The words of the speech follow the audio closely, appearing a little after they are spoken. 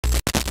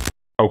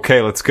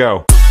Okay, let's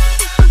go. But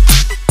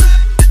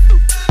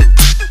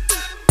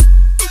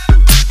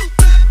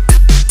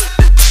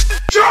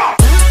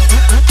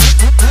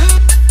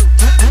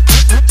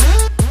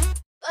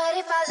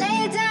if I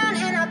lay down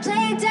and I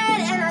play dead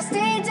and I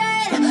stay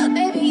dead,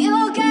 baby,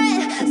 you'll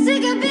get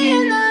sick of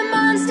being the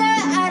monster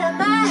out of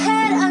my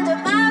head, under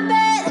my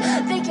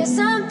bed. Think you're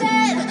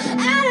something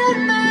out of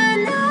my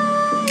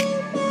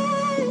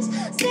nightmares,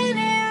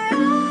 standing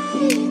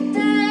right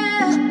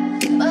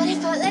there. But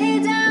if I lay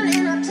down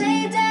and I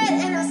play dead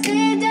and I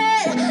stay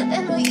dead,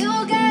 then will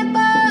you get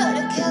bored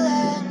of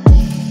killing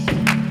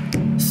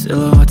me?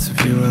 Silhouettes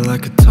of you are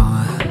like a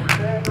taunt.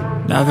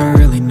 Never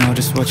really know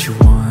just what you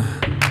want.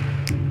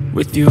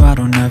 With you I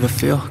don't ever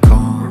feel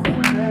calm.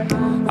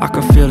 I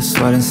can feel the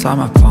sweat inside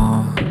my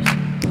palms.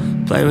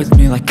 Play with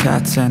me like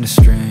cats and a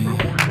string.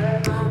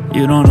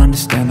 You don't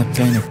understand the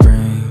pain it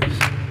brings.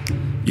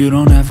 You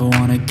don't ever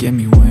wanna give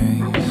me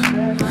wings.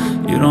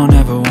 You don't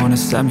ever wanna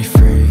set me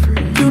free.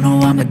 You know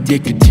I'm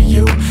addicted to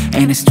you,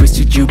 and it's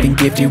twisted, you've been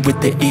gifted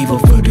with the evil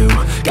voodoo.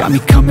 Got me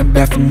coming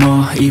back for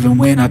more, even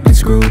when I've been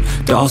screwed.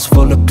 Dolls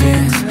full of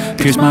pins,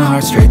 pierce my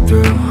heart straight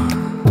through.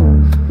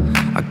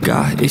 I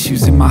got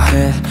issues in my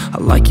head, I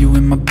like you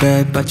in my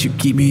bed, but you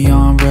keep me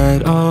on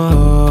red.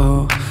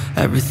 Oh,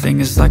 everything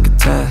is like a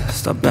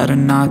test. I better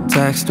not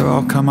text or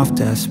I'll come off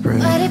desperate.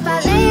 But if I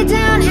lay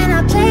down and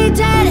I play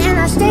dead and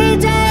I stay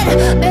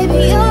dead,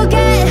 baby, you'll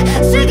get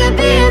sick of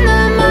being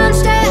the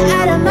monster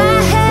out of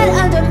my head,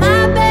 under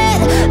my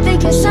bed.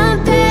 Think you're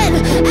something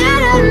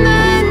out of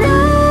my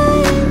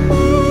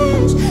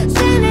nightmares,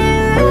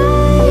 standing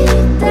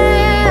right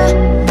there.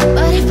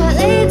 But if I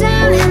lay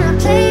down and I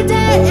play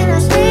dead and I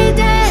stay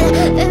dead,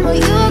 then will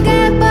you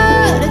get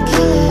bored of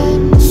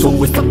killing me? So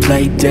if I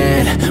play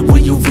dead, will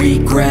you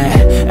regret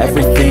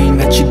everything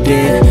that you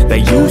did, that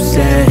you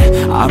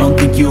said? I don't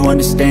think you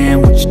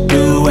understand what you're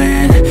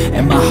doing,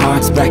 and my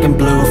heart's black and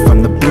blue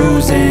from the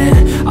bruising.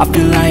 I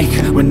feel like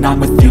when I'm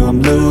with you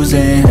I'm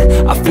losing.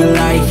 I feel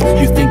like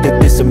you think that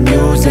this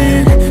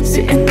amusing,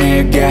 sitting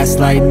there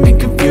gaslighting and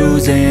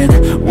confusing.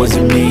 Was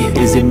it me?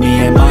 Is it me?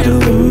 Am I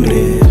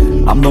deluded?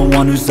 I'm the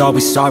one who's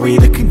always sorry,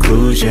 the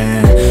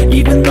conclusion,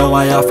 even though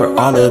I offer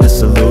all of the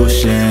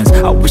solutions.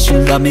 I wish you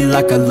loved me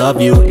like I love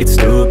you, it's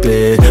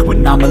stupid.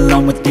 When I'm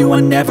alone with you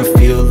I never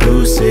feel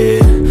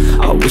lucid.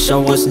 I wish I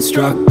wasn't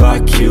struck by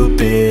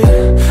Cupid.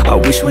 I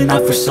wish when I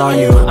first saw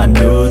you I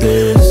knew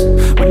this.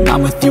 When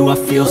I'm with you I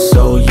feel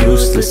so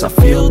useless, I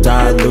feel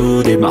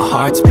diluted, my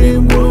heart's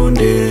been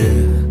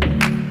wounded.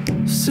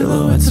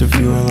 Silhouettes of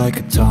you are like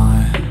a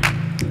taunt.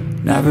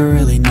 Never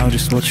really know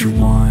just what you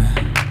want.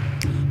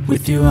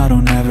 With you I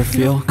don't ever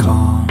feel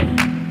calm.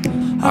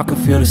 I can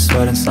feel the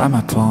sweat inside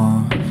my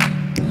palms.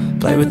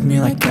 Play with me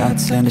like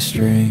cats and a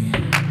string.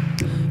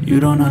 You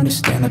don't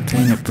understand the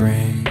pain it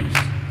brings.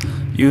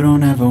 You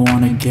don't ever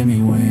wanna give me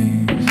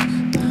wings.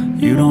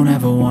 You don't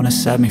ever wanna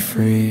set me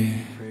free.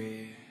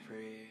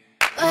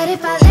 But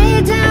if I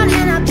lay down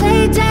and I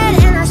play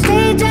dead and I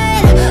stay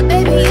dead,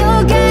 baby,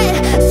 you'll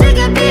get sick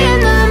of being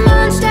the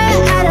monster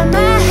out of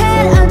my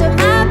head, under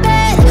my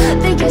bed.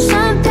 Think you're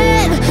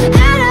something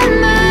out of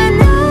my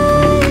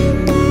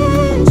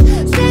nightmares,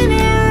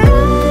 standing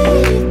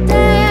right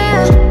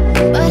there.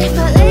 But if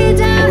I lay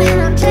down and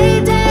I play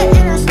dead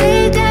and I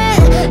stay dead,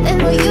 then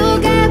will you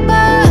get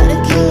bored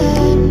of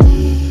killing me?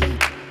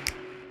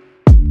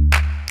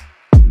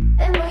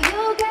 Then will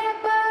you get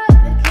bored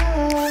of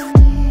killing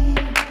me?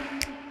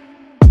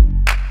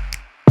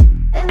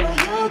 And will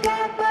you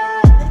get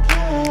bored of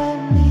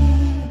killing me?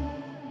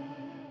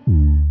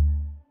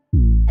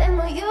 And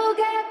will you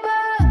get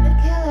bored of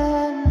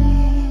killing me?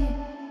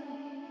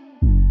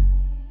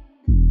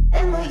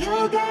 And will you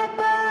get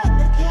bored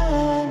of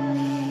killing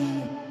me?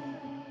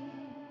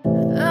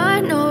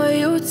 I know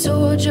you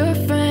told your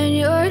friend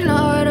you're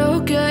not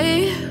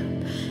okay,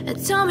 and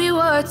tell me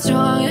what's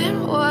wrong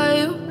and why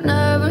you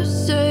never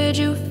said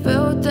you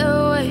felt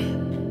that way.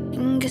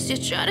 Guess you're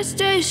trying to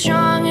stay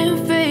strong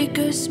and fake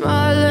a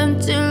smile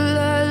until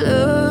I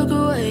look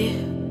away.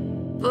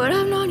 But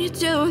I've known you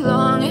too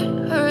long,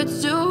 it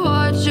hurts to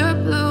watch your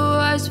blue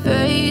eyes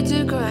fade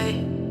to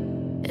gray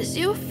as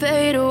you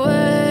fade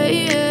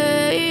away,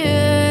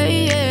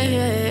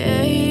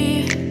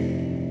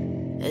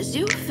 as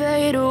you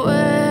fade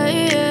away.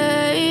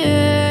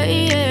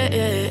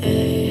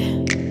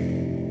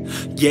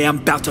 Yeah, I'm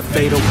about to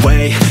fade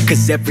away,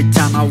 cause every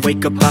time I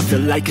wake up I feel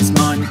like it's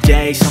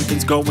Monday.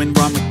 Something's going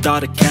wrong with all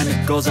the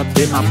chemicals up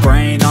in my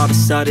brain. All of a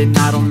sudden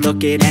I don't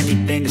look at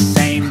anything the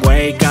same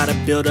way. Got a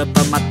buildup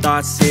of my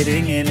thoughts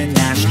sitting in an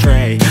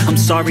ashtray. I'm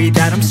sorry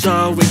that I'm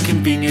so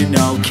inconvenient,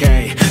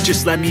 okay.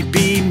 Just let me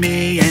be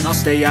me and I'll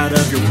stay out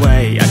of your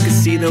way. I can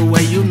see the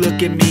way you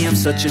look at me, I'm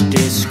such a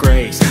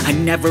disgrace. I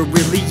never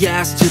really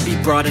asked to be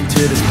brought into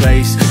this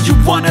place. You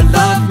wanna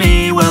love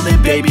me? Well then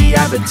baby I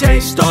have a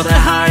taste. All the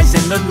highs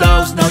and the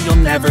lows, no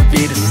you'll never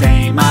be the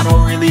same. I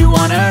don't really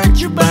wanna hurt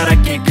you but I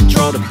can't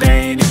control the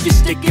pain. If you're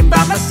sticking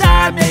by my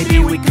side, maybe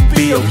we could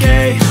be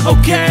okay.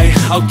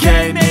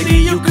 Okay, maybe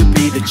you could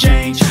be the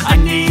change I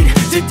need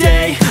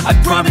today. I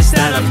promise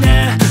that I've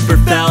never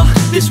felt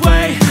this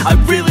way. I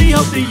really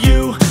hope that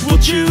you will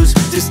choose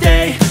to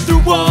stay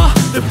through all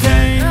the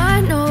pain.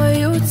 I know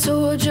you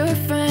told your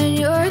friend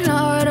you're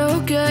not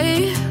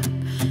okay,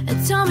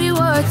 and tell me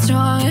what's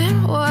wrong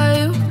and why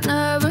you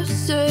never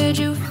said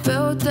you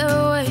felt that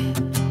way.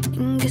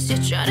 Guess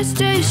you're trying to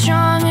stay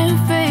strong and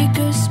fake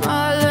a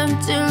smile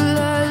until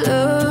I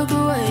look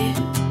away.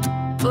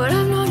 But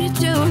I've known you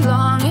too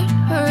long, it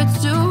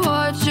hurts to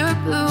watch your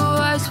blue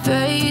eyes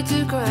fade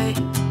to gray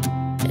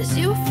as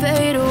you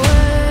fade away.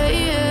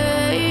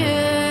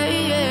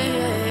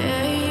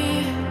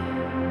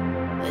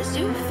 As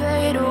you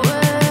fade away.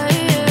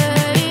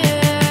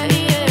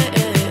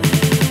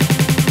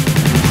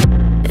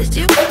 As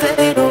you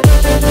fade away.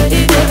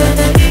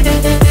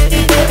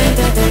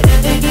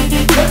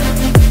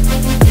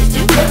 As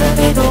you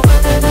fade away.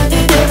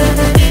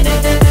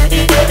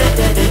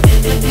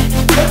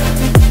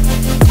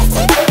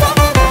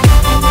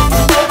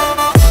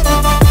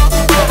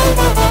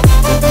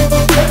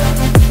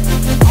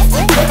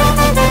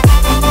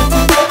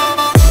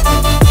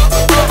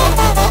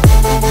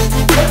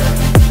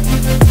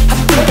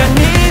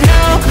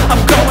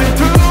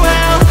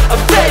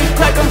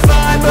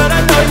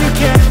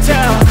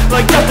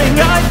 Like nothing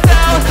I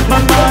found,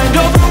 my mind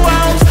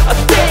overwhelms. I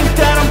think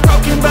that I'm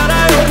broken, but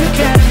I hope you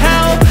can't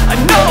help. I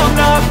know I'm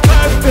not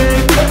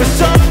perfect, but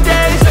some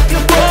days I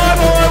feel far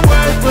more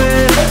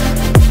worthless.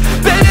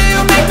 Baby, you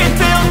make me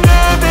feel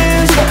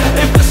nervous.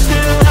 If I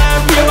still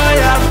have you, I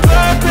have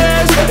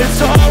purpose.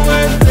 It's all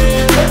worth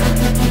it.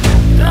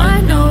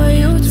 I know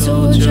you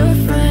told your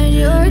friend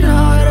you're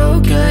not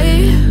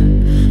okay,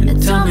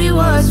 and tell me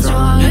what's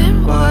wrong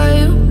and why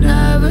you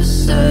never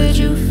said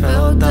you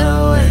felt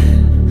that way.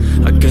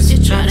 I guess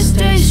you're trying to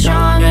stay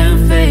strong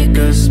and fake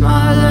a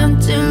smile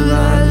until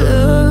I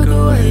look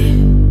away.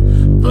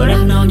 But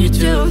I've known you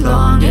too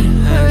long, it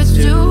hurts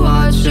to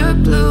watch your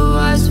blue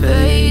eyes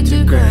fade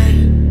to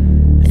gray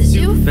as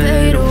you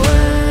fade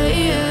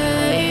away.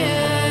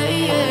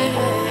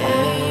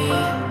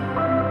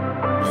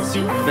 As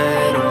you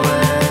fade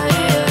away.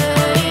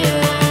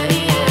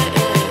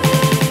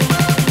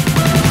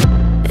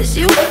 As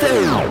you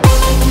fade away.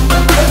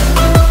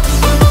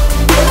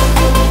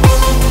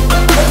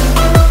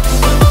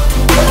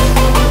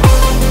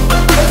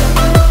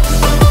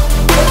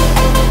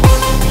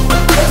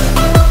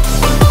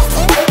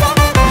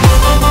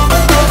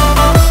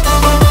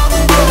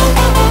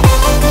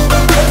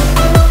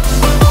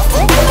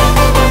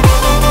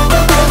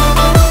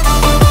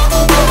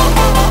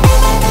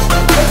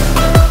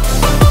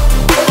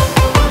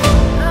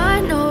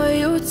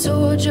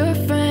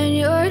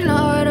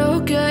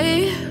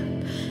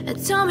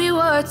 Tell me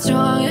what's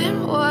wrong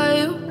and why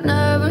you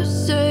never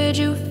said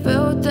you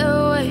felt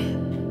that way.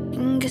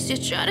 Guess you're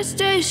trying to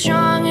stay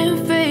strong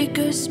and fake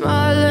a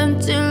smile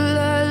until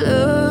I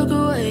look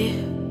away.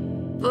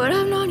 But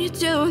I've known you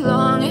too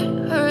long,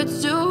 it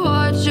hurts to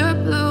watch your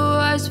blue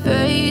eyes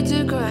fade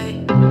to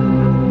gray.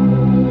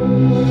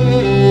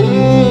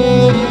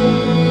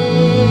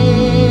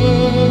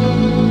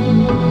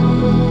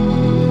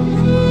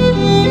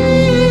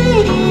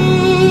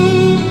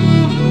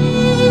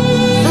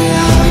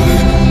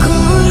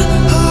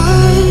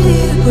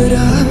 But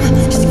I'm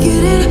just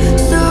getting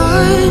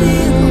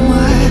started.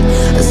 My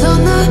eyes on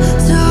the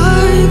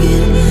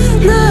target.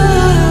 No,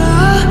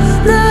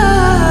 no.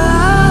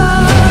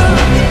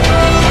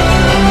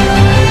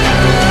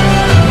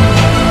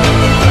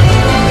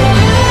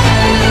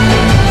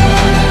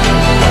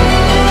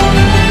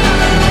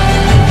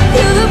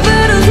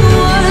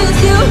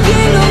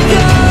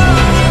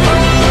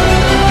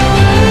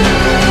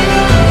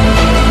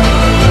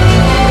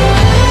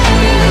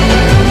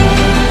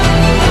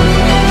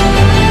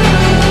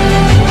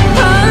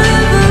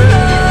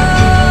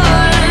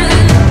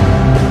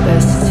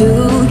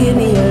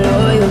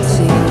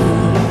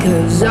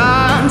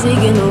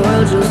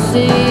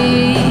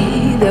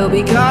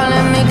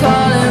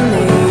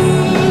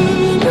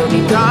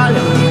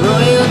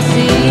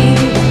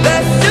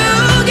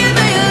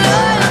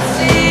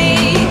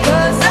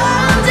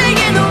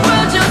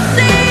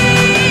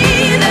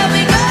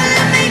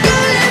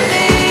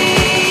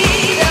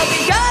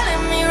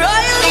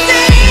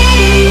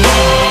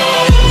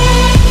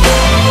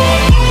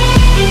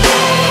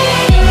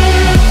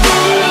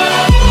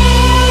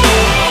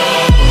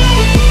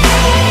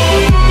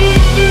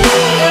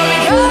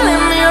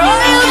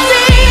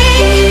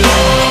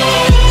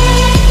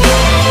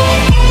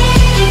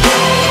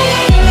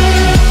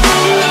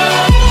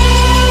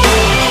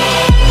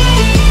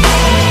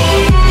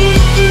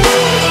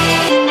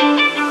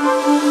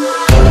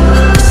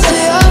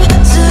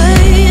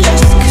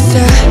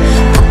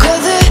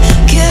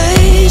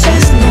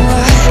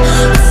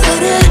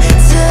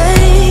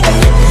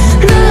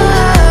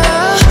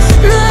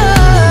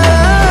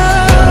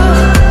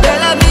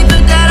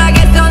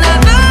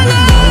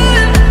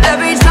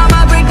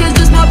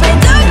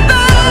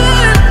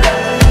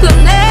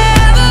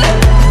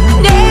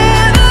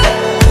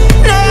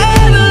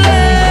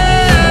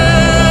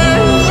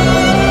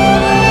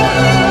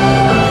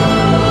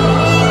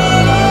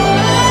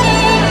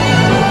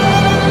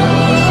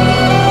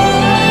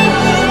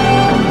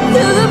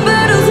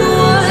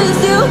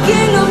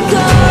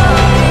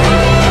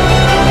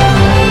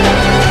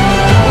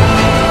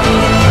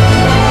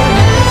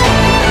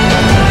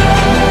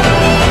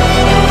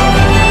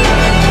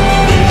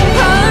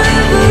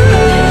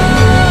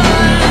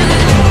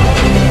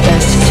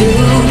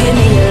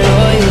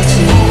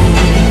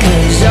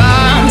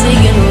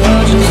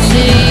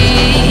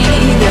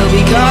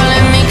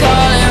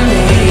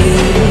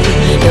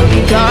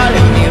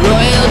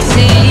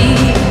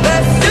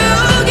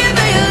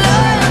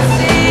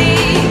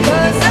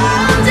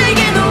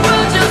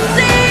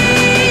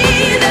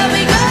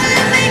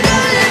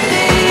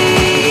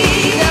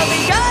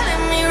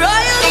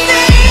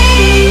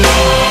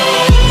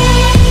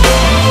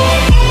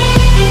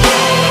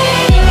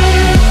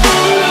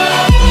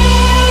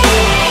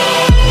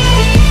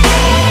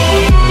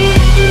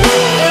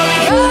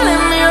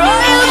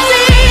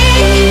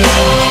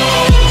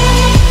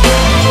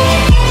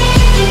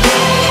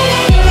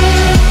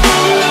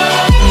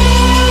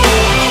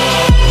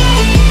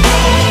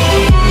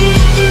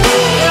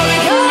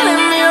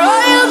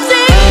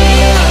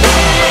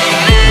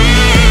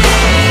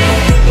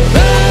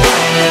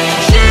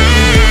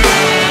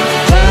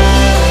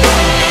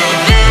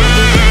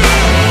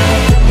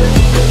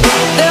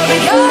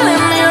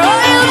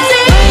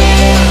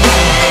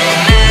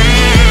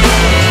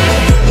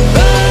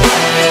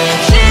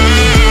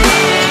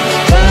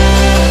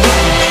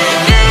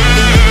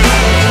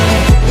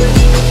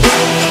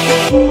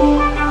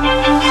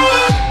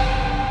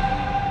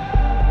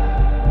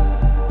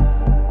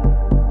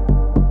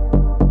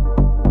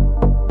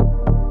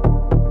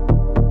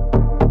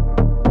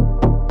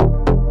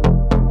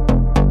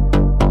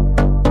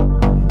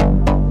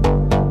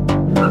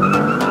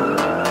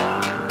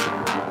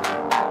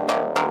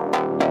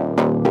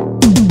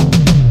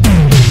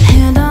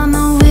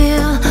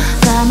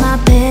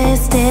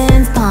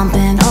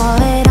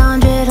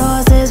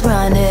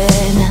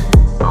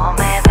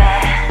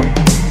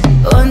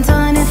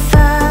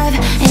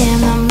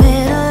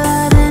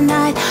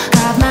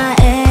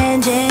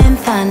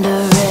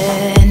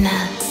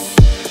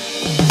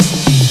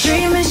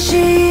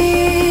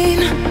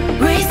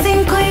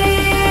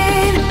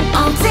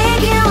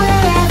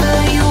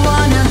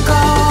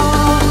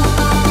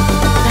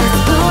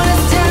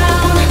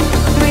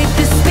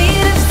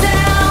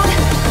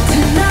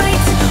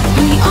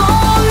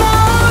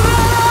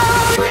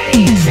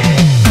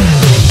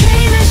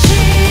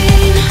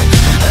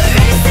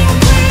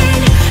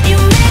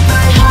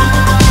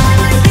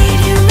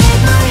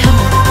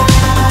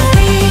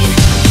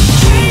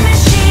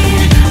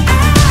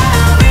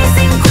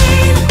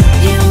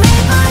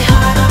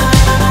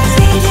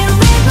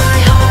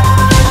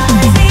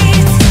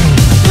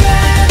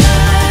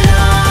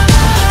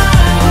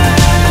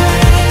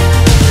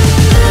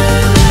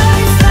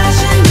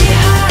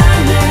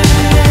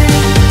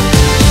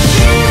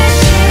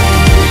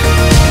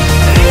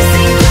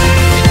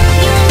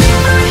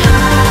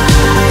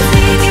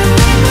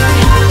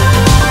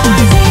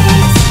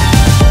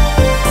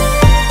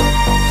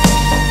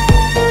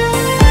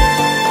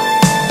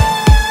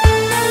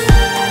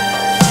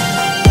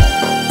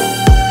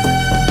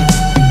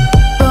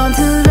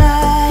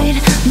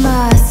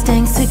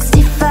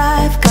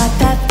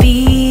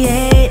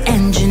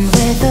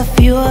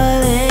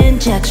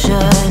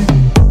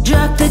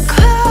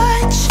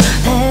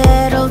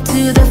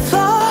 to the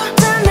floor.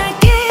 Turn that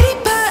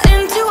keeper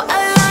into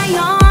a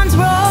lion's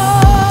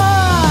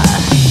roar.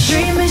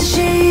 Dream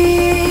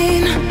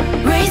machine,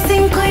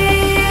 racing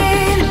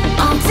queen,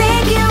 I'll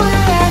take you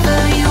wherever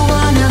you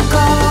wanna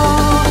go.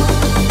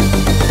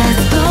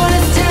 Let's blow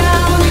this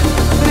town,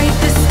 break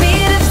the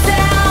speed of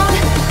sound.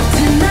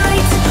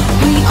 Tonight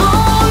we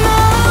own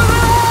the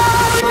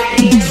road.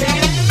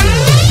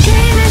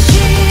 Dream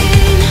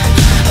machine,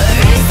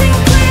 racing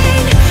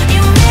queen,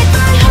 you make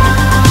my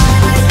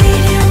heart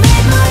beat. You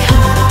make my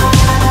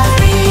heart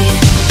beat.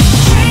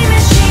 Dream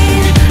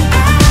machine,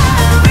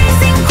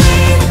 racing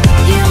queen,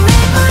 you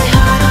make my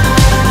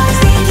heart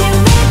beat. You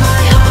make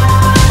my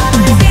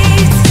heart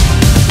beat.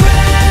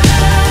 Red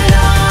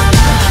on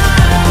the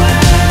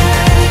highway,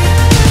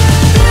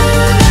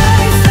 blue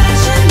lights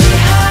flashing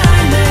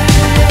behind me.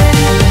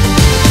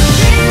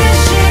 Dream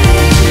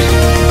machine,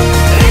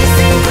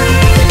 racing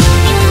queen,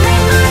 you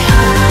make my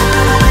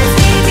heart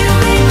beat. You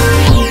make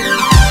my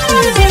heart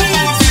beat.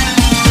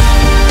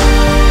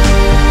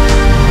 Dream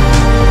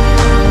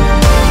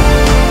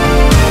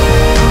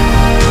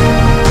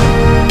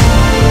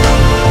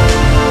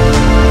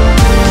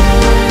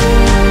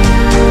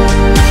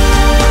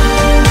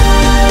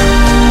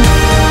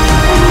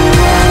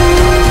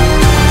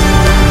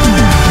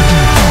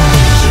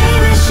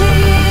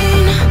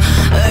machine,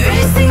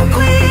 racing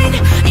queen,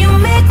 you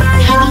make my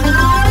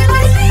heart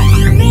beat.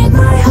 You make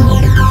my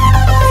heart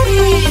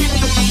beat.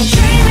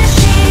 Dream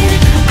machine,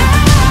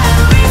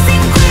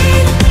 racing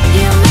queen,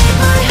 you make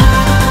my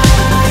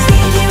heart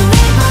beat. You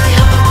make my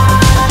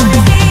heart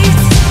beat.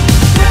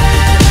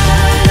 Red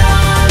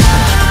on the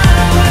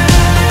highway,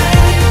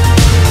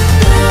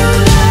 blue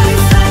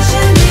lights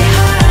flashing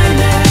behind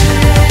me.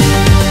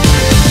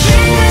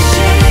 Dream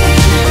machine,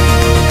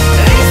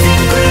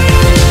 racing queen,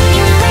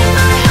 you make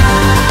my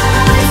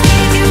heart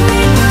beat. You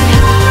make my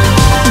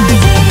heart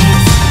beat.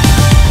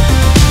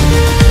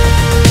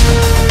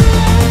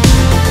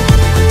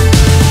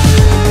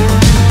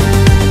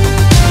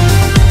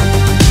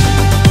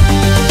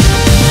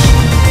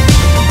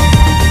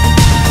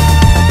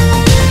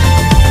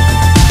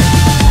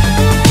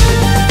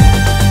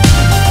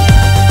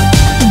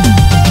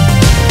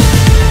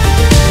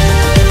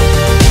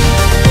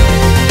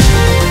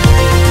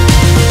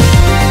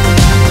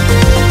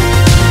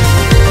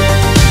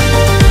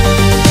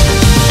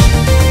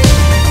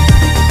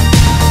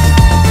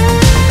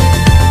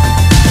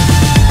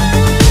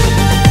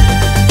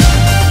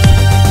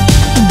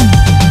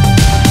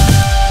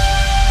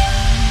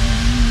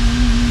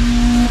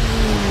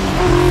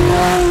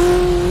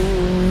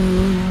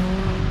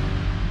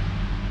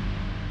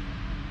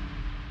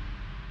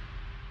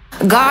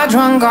 Got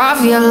drunk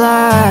off your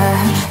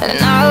lies, and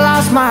I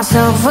lost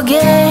myself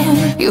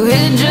again. You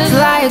hit just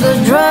like a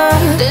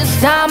drug. This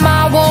time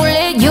I won't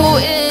let you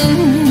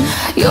in.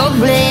 You're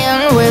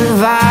playing with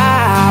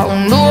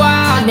fire. No,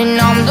 I didn't,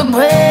 I'm the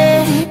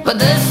prey, but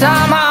this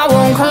time